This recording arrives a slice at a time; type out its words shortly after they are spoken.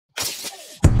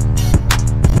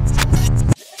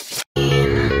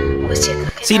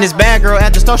Seen this bad girl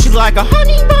at the store, she like a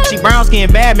honey bun. She brown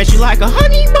skin bad, man, she like a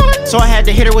honey bun. So I had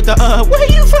to hit her with the, where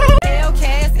you from?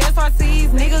 Hellcats,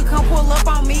 SRCs, nigga come pull up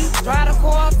on me. Drive the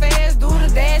car fast, do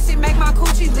the dash, shit make my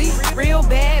coochie leak. Real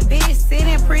bad bitch,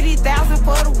 sitting pretty, 1,000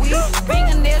 for the week.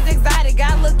 Fingernails exotic,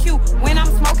 got look cute when I'm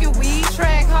smoking weed.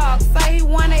 Track hog, say he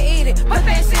wanna eat it, but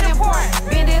that shit important.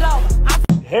 Bend it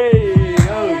over. Hey,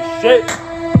 oh shit.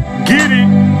 Get it.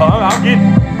 I'm getting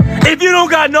it. If you don't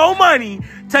got no money,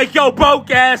 take your broke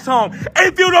ass home.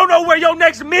 If you don't know where your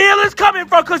next meal is coming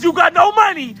from because you got no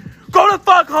money, go the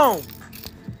fuck home.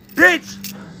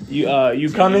 Bitch. You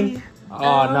coming? Oh,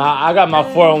 nah, I got my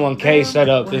 401k set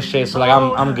up this shit, so like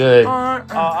I'm good.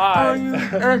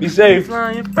 Alright. Be safe.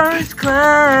 Flying first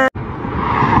class.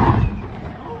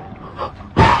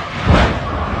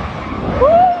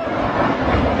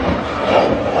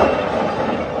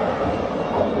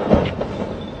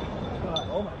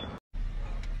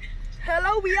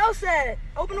 Hello, we outside.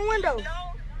 Open the window. No,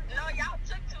 y'all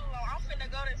took too long. I'm finna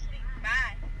go to sleep.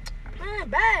 Bye. Man,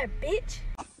 bye, bitch.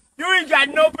 You ain't got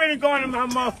no business going in my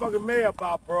motherfucking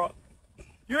mailbox, bro.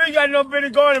 You ain't got no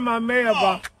business going in my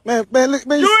mailbox. Man, look,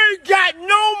 man. You ain't got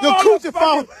no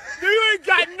motherfucking... You ain't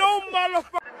got no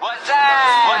motherfucking... What's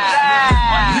that?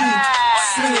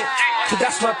 Cause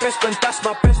that's my best friend, that's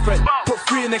my best friend. Put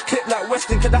 3 in a clip like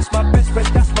Weston, cause that's my best friend,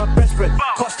 that's my best friend.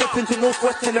 Can't step into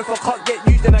Northwestern if I can't get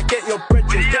you, then I get your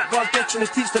brethren. Get God getting to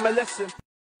teach them a lesson.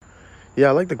 Yeah,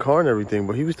 I like the car and everything,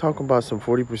 but he was talking about some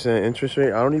 40% interest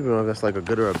rate. I don't even know if that's like a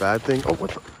good or a bad thing. Oh,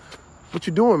 what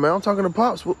you doing, man? I'm talking to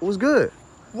Pops. What's good?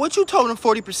 What you told him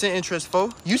 40% interest for?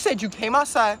 You said you came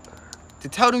outside to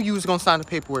tell them you was gonna sign the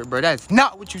paperwork, bro. That's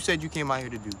not what you said you came out here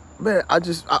to do. Man, I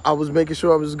was making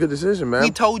sure it was a good decision, man. He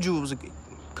told you it was a good...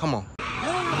 Come on.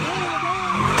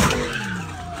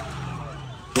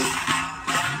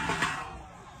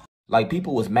 Like,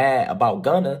 people was mad about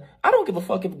Gunna. I don't give a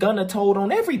fuck if Gunna told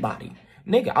on everybody.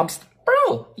 Nigga,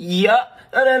 bro, yup.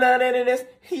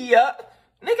 Yup.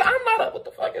 Nigga, I'm not a, what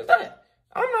the fuck is that?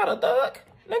 I'm not a thug.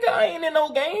 Nigga, I ain't in no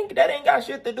gang. That ain't got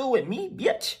shit to do with me,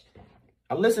 bitch.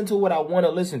 I listen to what I want to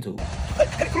listen to.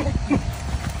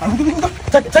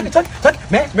 Tuck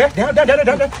it. Man, down.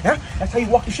 That's how you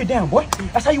walk your shit down, boy.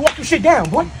 That's how you walk your shit down,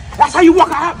 boy. That's how you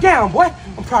walk out down, boy.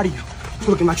 I'm proud of you. You're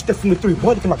looking like Steph from the 3,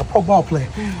 boy. Looking like a pro ball player.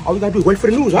 All you gotta do is wait for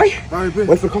the news, all right? All right,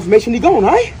 wait for the confirmation he gone,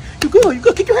 all right? You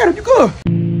good. Kick your head up, you good.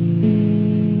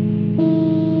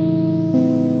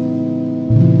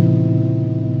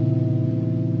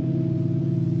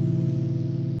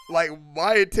 Like,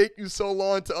 why it take you so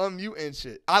long to unmute and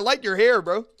shit? I like your hair,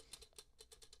 bro.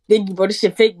 Thank you, bro. This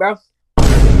shit fake, bro.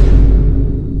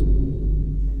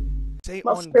 Say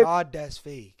on God, that's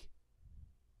fake.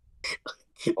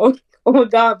 Oh my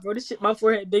God, bro. This shit, my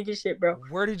forehead big as shit, bro.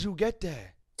 Where did you get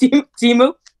that?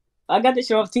 Temu. I got this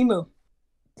shit off Temu.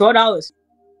 $12.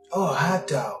 Oh, hot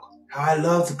dog. How I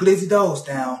love to glizzy those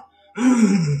down.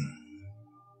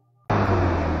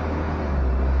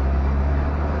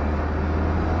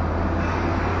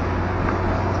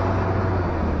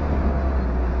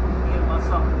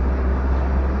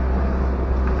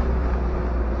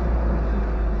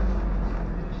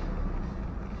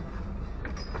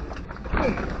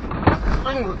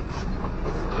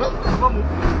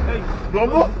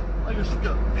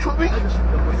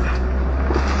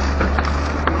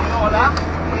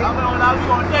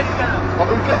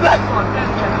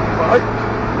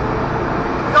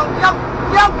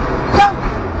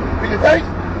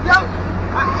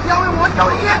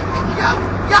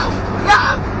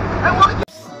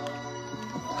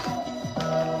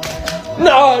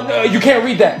 No, you can't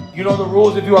read that. You know the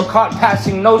rules. If you are caught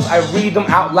passing notes, I read them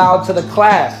out loud to the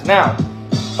class. Now,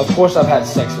 of course I've had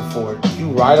sex before. You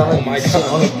ride on it, you sit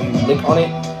on it, you lick on it.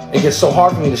 It gets so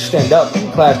hard for me to stand up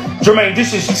in class. Jermaine,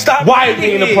 this is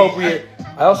wildly inappropriate.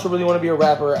 I also really want to be a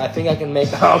rapper. I think I can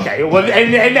make... Okay, well,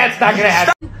 and that's not going to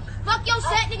happen. Fuck your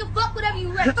set, nigga. Fuck whatever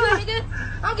you rap to, nigga.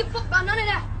 I don't give a fuck about none of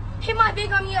that. Hit my big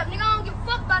homie up, nigga. I don't give a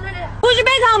fuck about none of that. Who's your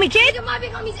big homie, kid? Nigga, my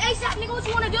big homie's ASAP, nigga. What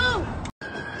you want to do?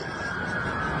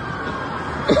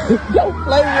 Yo,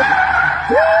 play with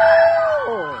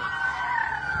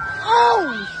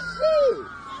Oh, shit!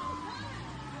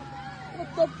 What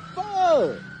the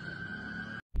fuck?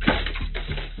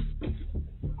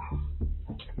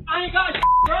 I ain't got shit,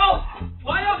 bro.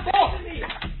 Why you forcing me?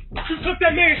 You took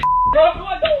that man's shit, bro.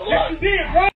 Yes, you did,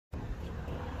 bro.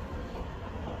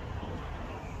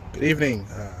 Good evening.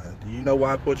 Do you know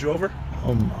why I pulled you over?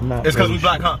 I'm not. It's because we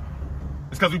black, huh?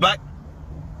 It's because we black?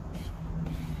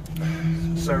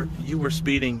 Sir, you were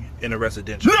speeding in a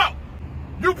residential. No!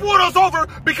 You pulled us over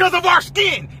because of our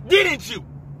skin, didn't you?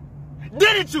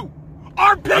 Didn't you?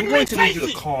 Our pigmentation. I'm going to need you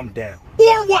to calm down.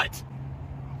 Or what?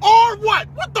 Or what?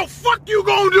 What the fuck you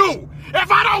gonna do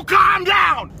if I don't calm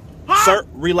down? Huh? Sir,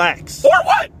 relax. Or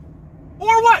what?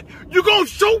 Or what? You gonna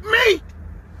shoot me?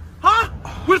 Huh?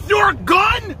 With your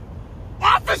gun?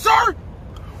 Officer?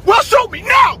 Well, shoot me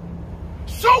now!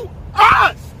 Shoot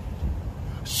us!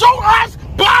 Shoot us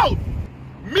both!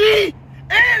 Me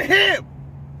and him!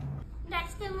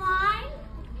 Next in line.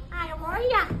 Hi, how are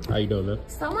ya? How you doing, man?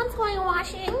 Someone's going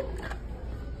washing.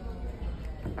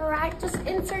 Alright, just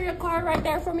insert your card right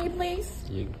there for me, please.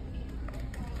 Yeah.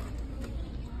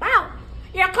 Wow!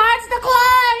 Your card's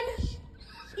declined!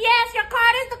 Yes, your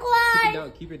card is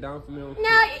declined! Keep it down for me.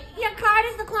 No, your card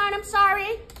is declined, I'm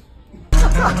sorry.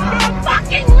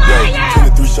 Fucking liar!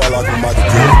 23 shot like I'm out the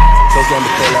gym. Touch on the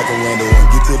floor like a window. And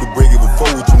get to the break it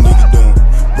before what you nigga doing.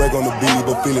 Break on the beat,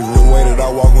 but feeling real way that I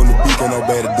walk on the beat, ain't no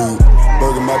better dude.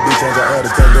 Burger my bitch on the other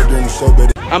time, go during the show,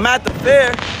 baby. I'm at the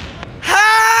fair.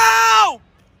 How?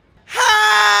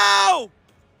 How?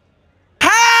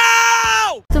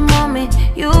 How? The moment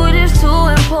you were just too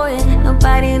important.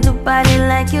 Nobody do body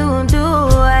like you do.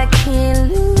 I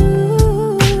can't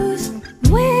lose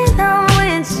when I'm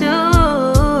with you.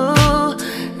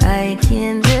 I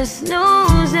can just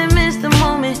snooze and miss the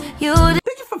moment you.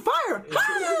 Thank you for fire.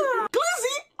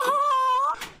 Glizzy.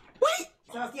 Wait.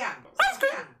 Sebastián. Ice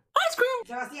cream. Ice cream.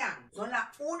 Sebastián, son las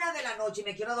 1 de la noche y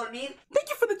me quiero dormir. Thank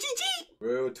you for the GG.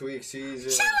 Real tweak season.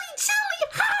 Chili.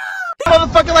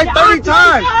 Motherfucker like 30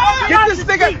 times. Get this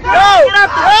nigga. Yo,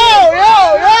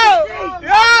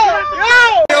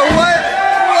 what?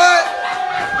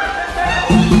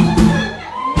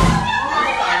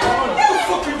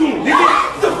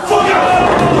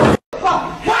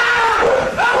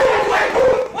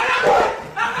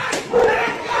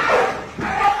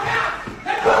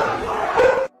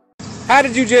 How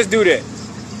did you just do that?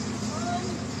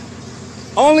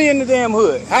 Only in the damn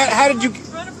hood. How did you?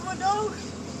 Running from my dog?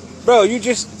 Bro, I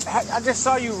just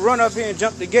saw you run up here and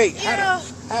jump the gate. Yeah.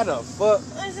 How the fuck?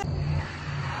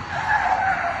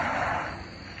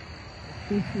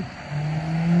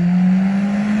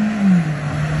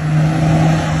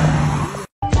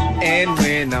 And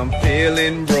when I'm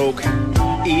feeling broke,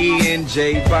 E and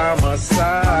J by my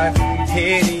side,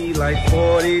 Henny like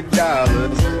 $40.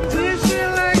 This shit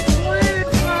like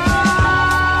 25.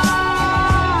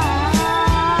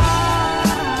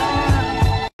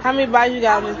 How many bodies you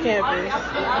got on this campus?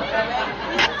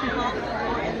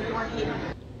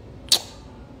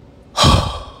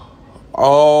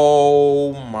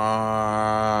 Oh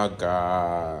my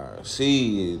God.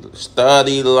 See,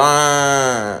 study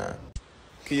line.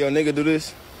 Can your nigga do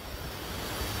this?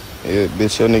 Yeah,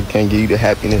 bitch, your nigga can't give you the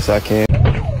happiness I can.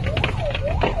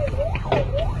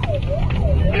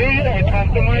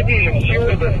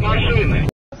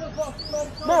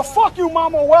 Bro, fuck you,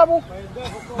 Mama Webble.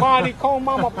 Monty Cone,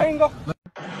 Mama Pinga.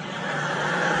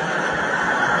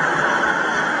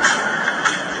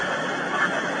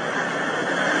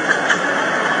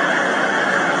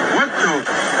 What the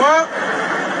fuck?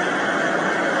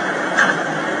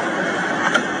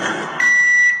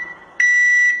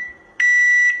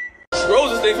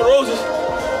 Roses, thing for roses.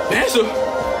 Dancer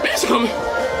coming.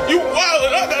 You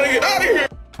wildin', I gotta get out of here.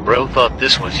 Bro thought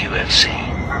this was UFC.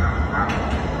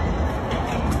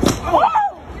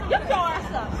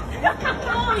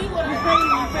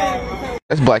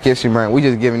 That's Black History Month. We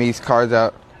just giving these cards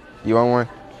out. You want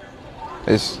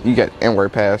one? You got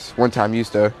N-word pass. One time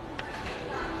used to.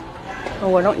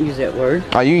 Oh, I don't use that word.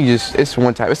 Oh, you just, it's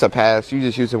one time. It's a pass. You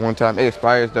just use it one time. It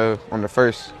expires though on the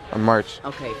 1st of March.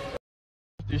 Okay.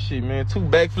 This shit, man. 2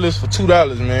 backflips for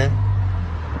 $2, man.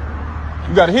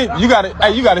 You gotta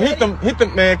hit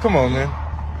them, man. Come on, man.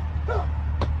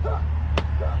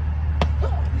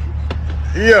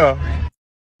 Yeah.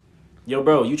 Yo,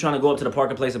 bro, you trying to go up to the park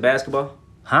and play some basketball?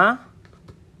 Huh?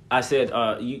 I said,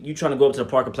 you trying to go up to the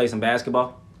park and play some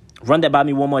basketball? Run that by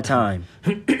me one more time.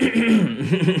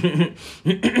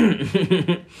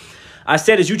 I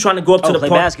said, is you trying to go up to the play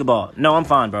park? Basketball? No, I'm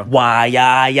fine, bro. Why,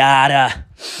 yada.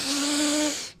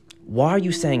 Why are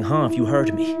you saying huh if you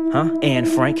heard me? Huh? And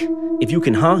Frank, if you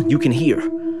can huh, you can hear.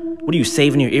 What are you,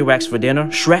 saving your earwax for dinner?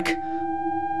 Shrek?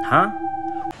 Huh?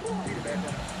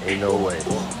 Ain't no way.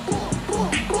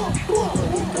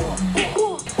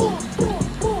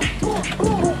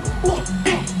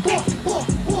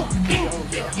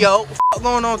 Yo, what's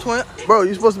going on, twin? Bro,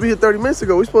 you supposed to be here 30 minutes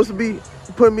ago. We supposed to be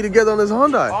putting me together on this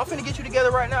Hyundai. Oh, I'm finna get you together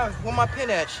right now. Where my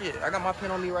pin at? Shit, I got my pin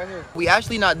on me right here. We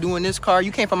actually not doing this car.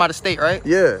 You came from out of state, right?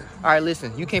 Yeah. All right,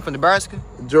 listen. You came from Nebraska?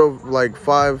 Drove like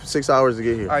 5-6 hours to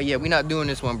get here. All right, yeah, we not doing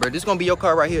this one, bro. This gonna be your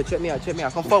car right here. Check me out.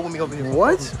 Come fuck with me over here.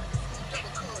 What?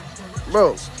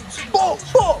 Bro.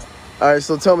 All right,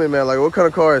 so tell me, man, like, what kind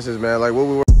of car is this, man? Like, what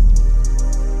we were...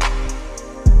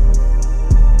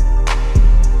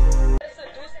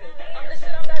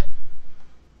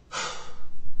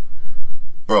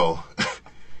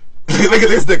 look at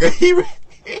this nigga.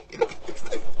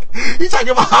 He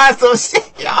talking behind some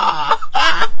shit, y'all.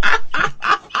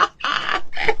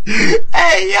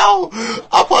 Hey, yo,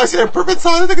 I'm punching at perfect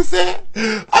time. This nigga said,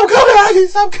 I'm coming,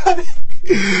 Aggies, I'm coming.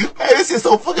 Hey, this shit's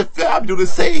so fucking fat. I'm doing the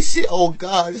same shit. Oh,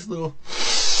 God, this little.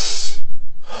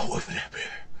 Oh, wait for that, baby.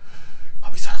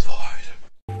 I'll be satisfied.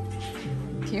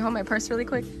 Can you hold my purse really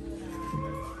quick?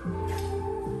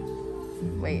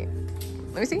 Wait.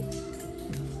 Let me see.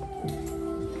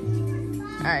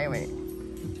 Alright, wait.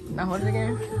 Now hold it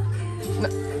again.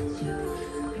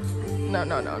 No.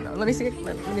 No. Let me see.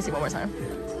 Let me see one more time.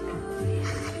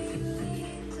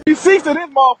 You 6 to this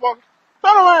motherfucker.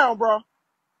 Turn around, bro.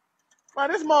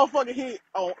 Man, this motherfucker hit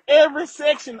on every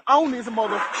section on this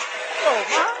motherfucker. Yo,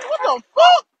 man, what the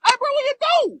fuck? Hey, bro, what you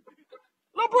do?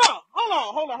 Little bro,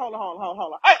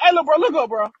 hold on. Hey, little bro, look up,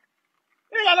 bro.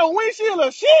 You ain't got no windshield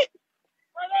or shit.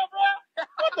 Right there, bro.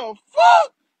 What the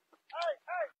fuck?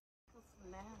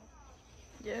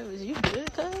 Yo, is you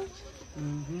good, cuz?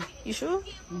 You sure?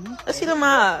 Let's see them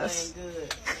eyes.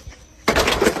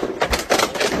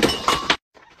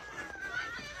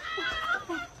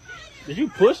 Did you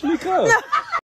push me, cuz?